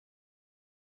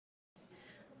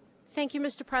Thank you,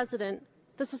 Mr. President.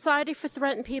 The Society for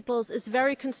Threatened Peoples is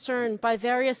very concerned by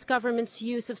various governments'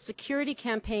 use of security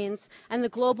campaigns and the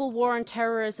global war on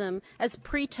terrorism as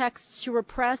pretexts to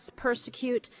repress,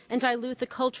 persecute, and dilute the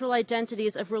cultural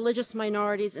identities of religious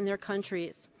minorities in their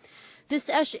countries. This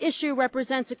issue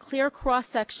represents a clear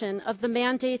cross-section of the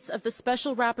mandates of the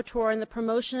Special Rapporteur on the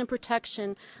promotion and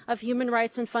protection of human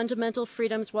rights and fundamental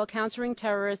freedoms while countering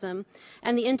terrorism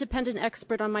and the independent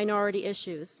expert on minority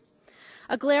issues.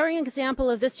 A glaring example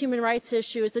of this human rights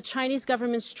issue is the Chinese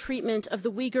government's treatment of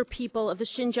the Uyghur people of the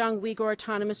Xinjiang Uyghur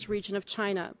Autonomous Region of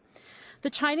China. The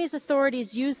Chinese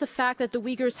authorities use the fact that the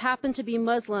Uyghurs happen to be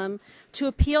Muslim to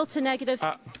appeal to negative...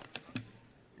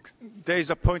 There is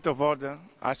a point of order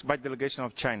asked by the delegation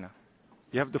of China.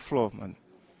 You have the floor, man.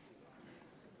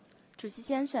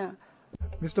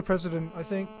 Mr. President, I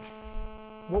think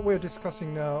what we're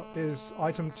discussing now is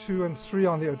item 2 and 3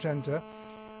 on the agenda.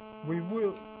 We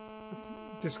will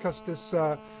discuss this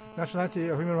nationality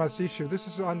or human rights issue. This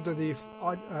is under the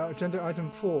agenda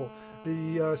item 4.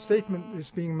 The statement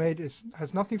is being made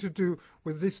has nothing to do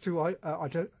with these two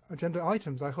agenda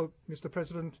items. I hope, Mr.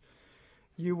 President,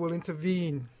 you will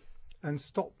intervene and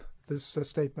stop this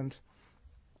statement.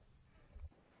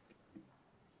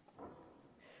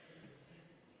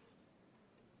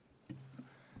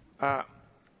 I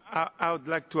would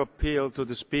like to appeal to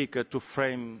the Speaker to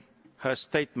frame her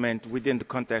statement within the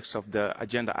context of the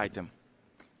agenda item.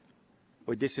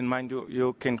 With this in mind,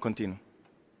 you can continue.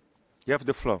 You have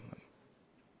the floor.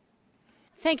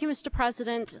 Thank you, Mr.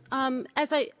 President.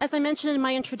 As I mentioned in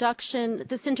my introduction,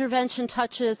 this intervention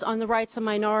touches on the rights of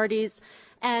minorities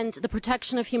and the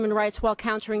protection of human rights while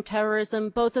countering terrorism.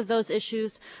 Both of those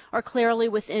issues are clearly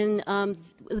within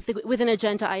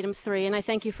Agenda Item 3, and I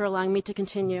thank you for allowing me to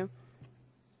continue.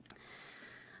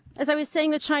 As I was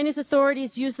saying, the Chinese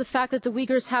authorities use the fact that the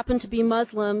Uyghurs happen to be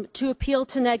Muslim to appeal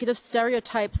to negative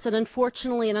stereotypes that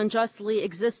unfortunately and unjustly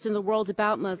exist in the world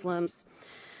about Muslims.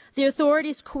 The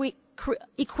authorities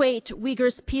equate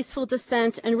Uyghurs' peaceful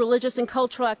dissent and religious and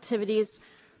cultural activities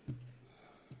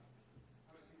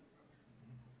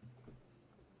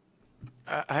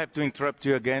I have to interrupt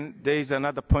you again. There is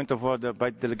another point of order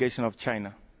by the delegation of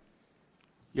China.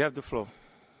 You have the floor.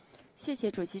 Thank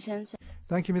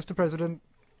you, Mr. President.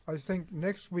 I think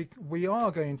next week we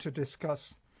are going to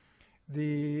discuss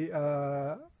the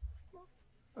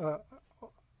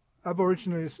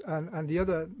Aborigines and the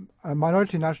other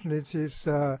minority nationalities'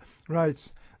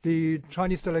 rights. The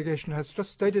Chinese delegation has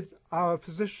just stated our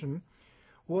position.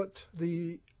 What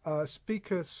the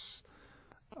Speaker's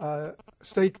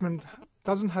statement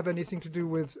doesn't have anything to do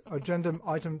with agenda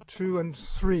item 2 and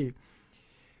 3.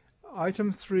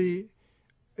 Item 3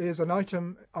 is an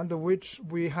item under which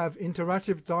we have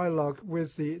interactive dialogue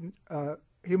with the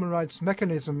human rights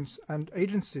mechanisms and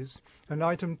agencies, and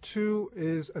item 2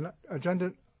 is an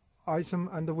agenda item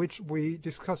under which we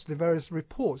discuss the various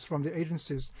reports from the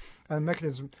agencies and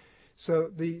mechanisms. So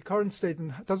the current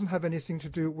statement doesn't have anything to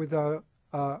do with our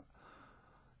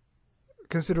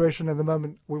consideration at the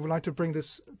moment. We would like to bring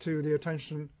this to the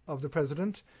attention of the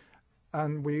President,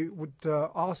 and we would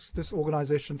ask this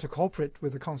organization to cooperate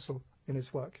with the Council in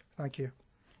its work. Thank you.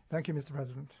 Thank you, Mr.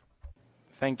 President.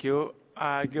 Thank you.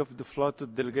 I give the floor to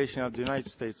the delegation of the United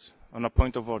States on a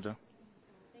point of order.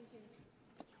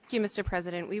 Thank you, Mr.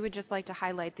 President. We would just like to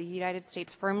highlight the United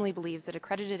States firmly believes that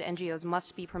accredited NGOs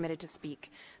must be permitted to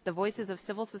speak. The voices of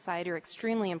civil society are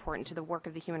extremely important to the work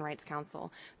of the Human Rights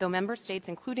Council. Though member states,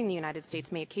 including the United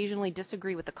States, may occasionally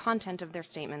disagree with the content of their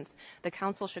statements, the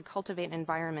Council should cultivate an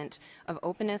environment of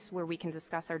openness where we can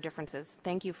discuss our differences.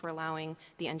 Thank you for allowing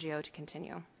the NGO to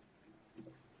continue.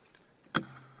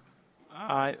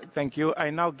 Thank you.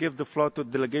 I now give the floor to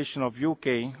the delegation of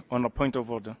UK on a point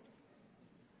of order.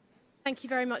 Thank you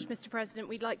very much, Mr. President.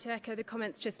 We'd like to echo the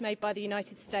comments just made by the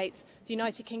United States. The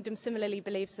United Kingdom similarly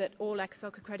believes that all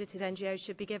ECOSOC accredited NGOs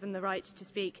should be given the right to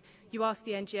speak. You asked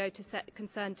the NGO to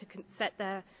set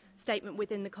their statement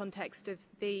within the context of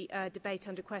the debate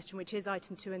under question, which is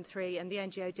item 2 and 3, and the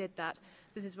NGO did that.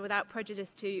 This is without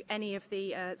prejudice to any of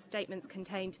the statements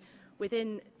contained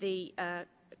within the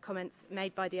comments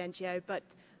made by the NGO, but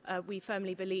we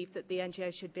firmly believe that the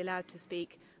NGO should be allowed to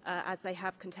speak as they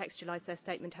have contextualised their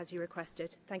statement as you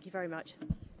requested. Thank you very much.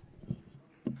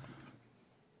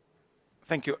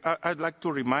 Thank you. I'd like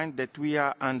to remind that we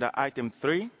are under item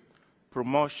 3,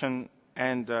 promotion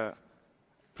and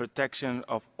protection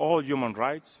of all human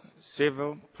rights,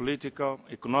 civil, political,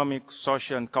 economic,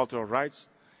 social and cultural rights,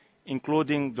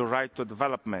 including the right to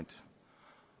development.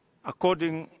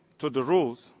 According to the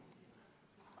rules,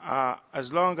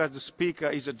 as long as the Speaker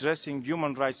is addressing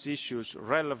human rights issues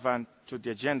relevant to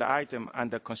the agenda item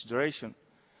under consideration,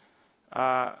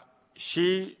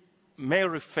 she may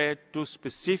refer to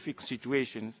specific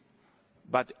situations,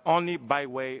 but only by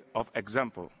way of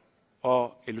example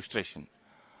or illustration.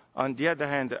 On the other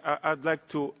hand, I'd like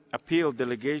to appeal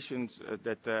delegations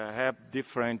that have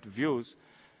different views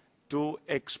to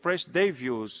express their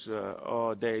views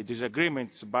or their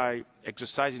disagreements by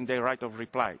exercising their right of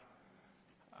reply.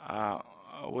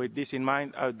 With this in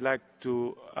mind, I would like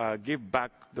to give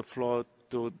back the floor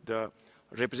to the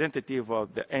representative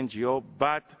of the NGO,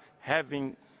 but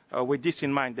having with this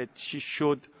in mind that she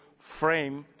should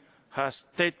frame her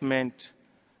statement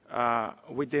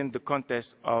within the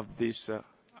context of this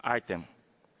item.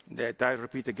 That, I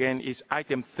repeat again, is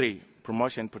item 3,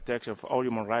 promotion and protection of all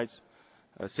human rights,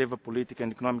 civil, political,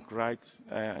 and economic rights,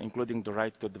 including the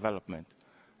right to development.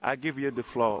 I give you the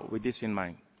floor with this in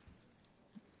mind.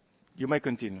 You may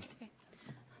continue. Okay.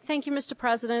 Thank you, Mr.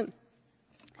 President.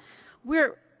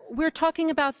 We're talking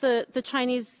about the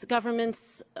Chinese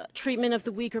government's treatment of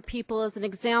the Uyghur people as an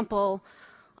example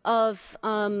of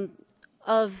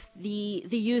the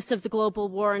use of the global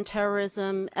war on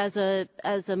terrorism as a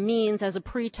means, as a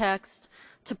pretext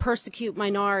to persecute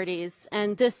minorities.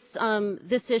 And this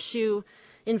issue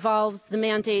involves the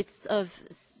mandates of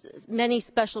many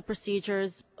special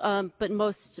procedures, but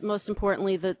most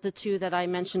importantly, the two that I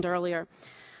mentioned earlier.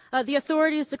 The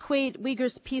authorities equate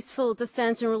Uyghurs' peaceful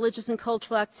dissent in religious and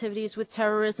cultural activities with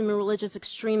terrorism and religious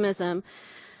extremism.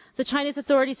 The Chinese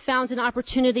authorities found an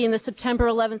opportunity in the September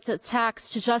 11th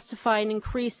attacks to justify an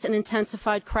increased and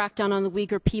intensified crackdown on the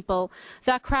Uyghur people.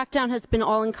 That crackdown has been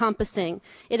all-encompassing.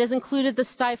 It has included the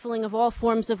stifling of all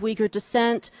forms of Uyghur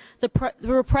dissent, the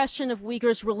repression of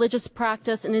Uyghurs' religious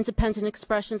practice and independent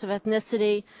expressions of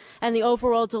ethnicity, and the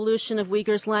overall dilution of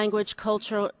Uyghurs' language,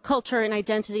 culture, and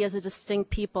identity as a distinct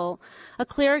people. A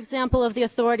clear example of the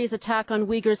authorities' attack on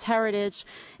Uyghurs' heritage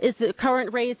is the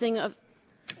current raising of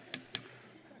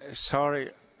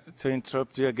Sorry to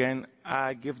interrupt you again.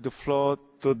 I give the floor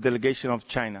to the delegation of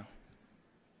China.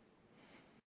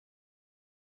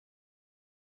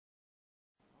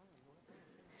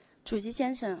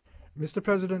 Mr.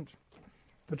 President,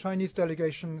 the Chinese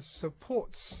delegation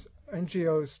supports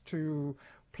NGOs to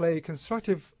play a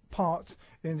constructive part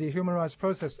in the human rights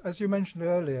process. As you mentioned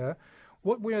earlier,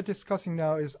 what we are discussing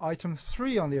now is item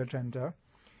 3 on the agenda,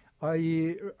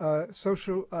 i.e.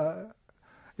 social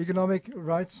economic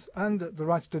rights and the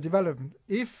rights to development.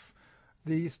 If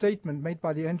the statement made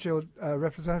by the NGO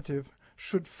representative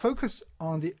should focus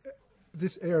on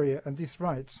this area and these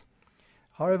rights,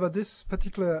 however, this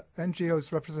particular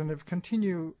NGO's representative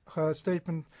continue her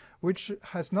statement, which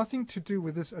has nothing to do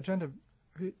with this agenda.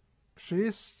 She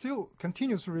is still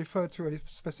continues to refer to a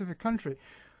specific country.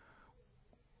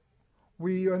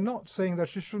 We are not saying that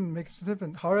she shouldn't make a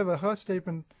statement. However, her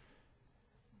statement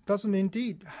doesn't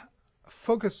indeed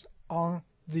focus on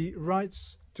the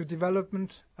rights to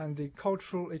development and the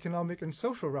cultural, economic, and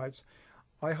social rights.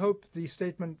 I hope the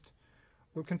statement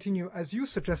will continue, as you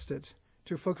suggested,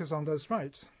 to focus on those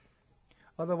rights.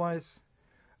 Otherwise,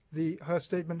 her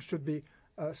statement should be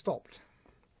stopped.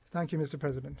 Thank you, Mr.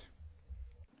 President.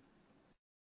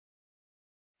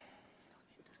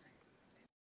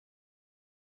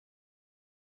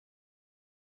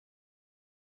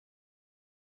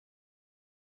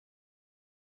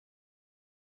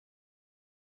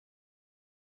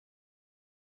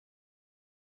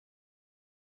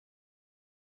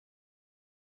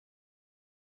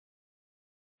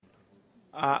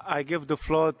 I give the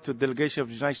floor to the delegation of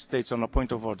the United States on a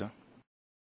point of order.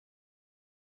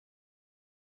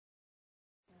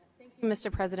 Thank you,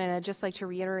 Mr. President. I'd just like to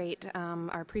reiterate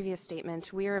our previous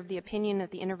statement. We are of the opinion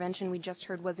that the intervention we just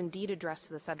heard was indeed addressed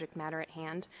to the subject matter at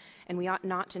hand, and we ought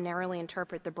not to narrowly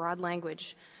interpret the broad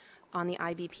language on the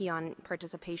IBP on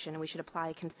participation, and we should apply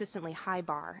a consistently high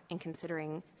bar in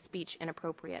considering speech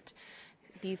inappropriate.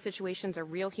 These situations are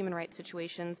real human rights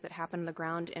situations that happen on the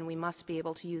ground, and we must be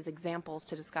able to use examples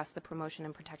to discuss the promotion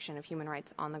and protection of human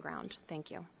rights on the ground.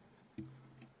 Thank you.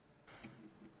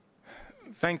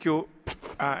 Thank you.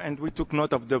 And we took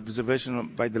note of the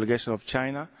observation by the delegation of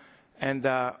China, and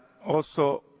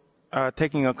also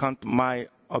taking account my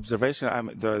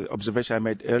observation, the observation I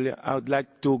made earlier, I would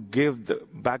like to give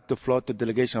back the floor to the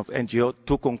delegation of NGO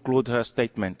to conclude her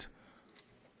statement.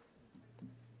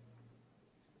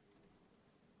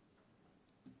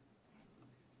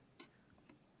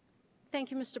 Thank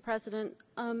you, Mr. President.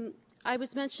 I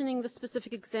was mentioning the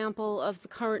specific example of the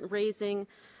current razing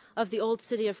of the old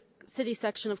city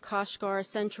section of Kashgar, a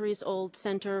centuries-old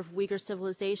center of Uyghur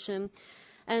civilization.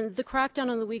 And the crackdown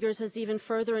on the Uyghurs has even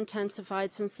further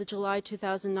intensified since the July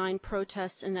 2009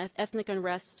 protests and ethnic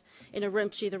unrest in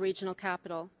Urumqi, the regional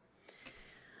capital.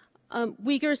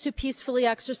 Uyghurs who peacefully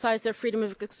exercise their freedom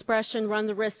of expression run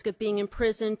the risk of being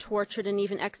imprisoned, tortured, and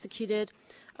even executed.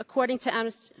 According to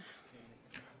Amnesty...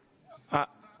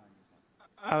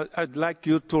 I'd like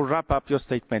you to wrap up your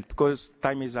statement because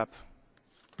time is up.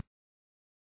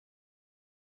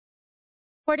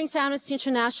 According to Amnesty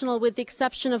International, with the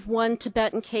exception of one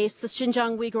Tibetan case, the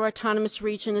Xinjiang Uyghur Autonomous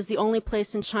Region is the only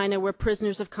place in China where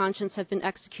prisoners of conscience have been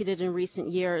executed in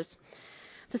recent years.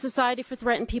 The Society for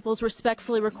Threatened Peoples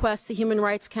respectfully requests the Human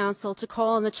Rights Council to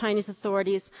call on the Chinese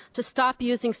authorities to stop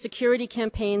using security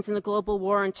campaigns in the global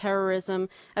war on terrorism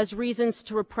as reasons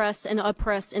to repress and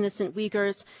oppress innocent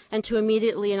Uyghurs, and to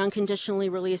immediately and unconditionally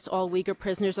release all Uyghur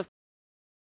prisoners of